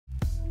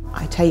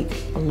take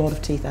a lot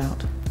of teeth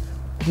out,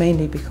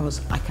 mainly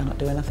because I cannot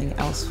do anything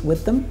else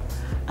with them.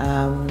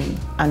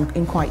 And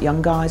in quite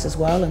young guys as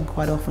well, and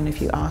quite often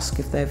if you ask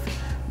if they've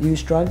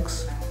used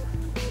drugs,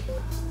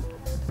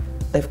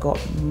 they've got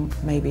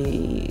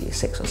maybe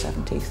 6 or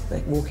 7 teeth.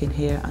 They walk in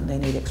here and they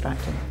need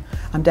extracting.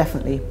 I'm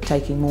definitely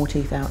taking more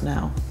teeth out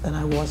now than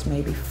I was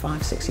maybe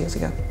 5, 6 years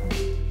ago.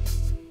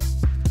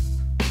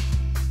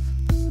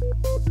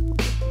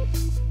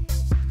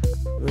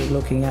 We're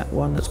looking at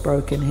one that's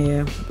broken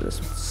here, there's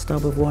a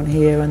stub of one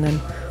here, and then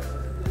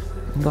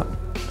we've got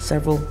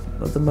several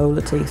of the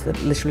molar teeth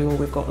that literally all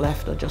we've got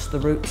left are just the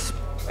roots.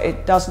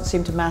 It doesn't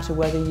seem to matter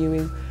whether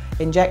you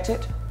inject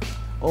it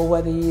or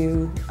whether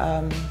you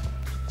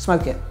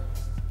smoke it.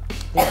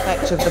 The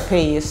effect of the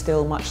pea is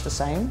still much the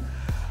same.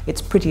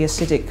 It's pretty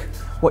acidic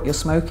what you're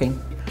smoking.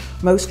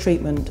 Most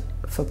treatment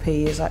for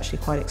pea is actually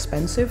quite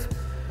expensive.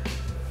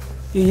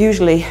 You're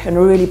usually in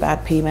a really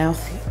bad pea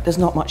mouth, there's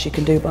not much you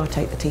can do but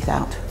take the teeth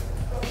out.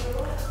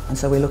 And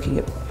so we're looking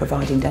at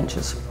providing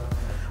dentures.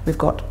 We've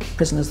got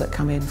prisoners that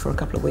come in for a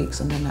couple of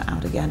weeks and then they're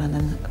out again, and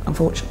then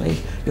unfortunately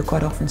you'll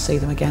quite often see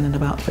them again in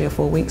about 3 or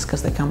 4 weeks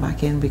because they come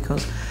back in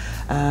because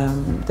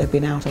they've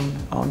been out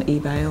on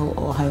eBay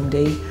or Home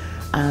D,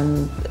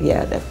 and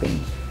yeah,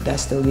 they're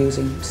still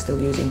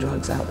using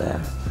drugs out there.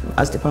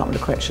 As Department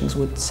of Corrections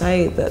would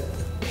say, that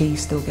pea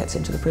still gets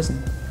into the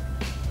prison.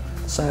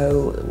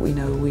 So we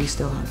know we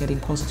still are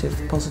getting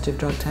positive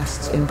drug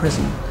tests in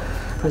prison.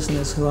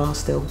 Prisoners who are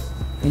still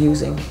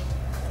using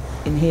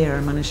in here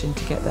are managing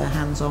to get their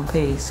hands on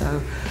pea.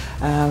 So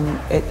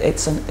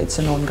it's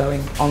an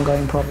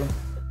ongoing problem.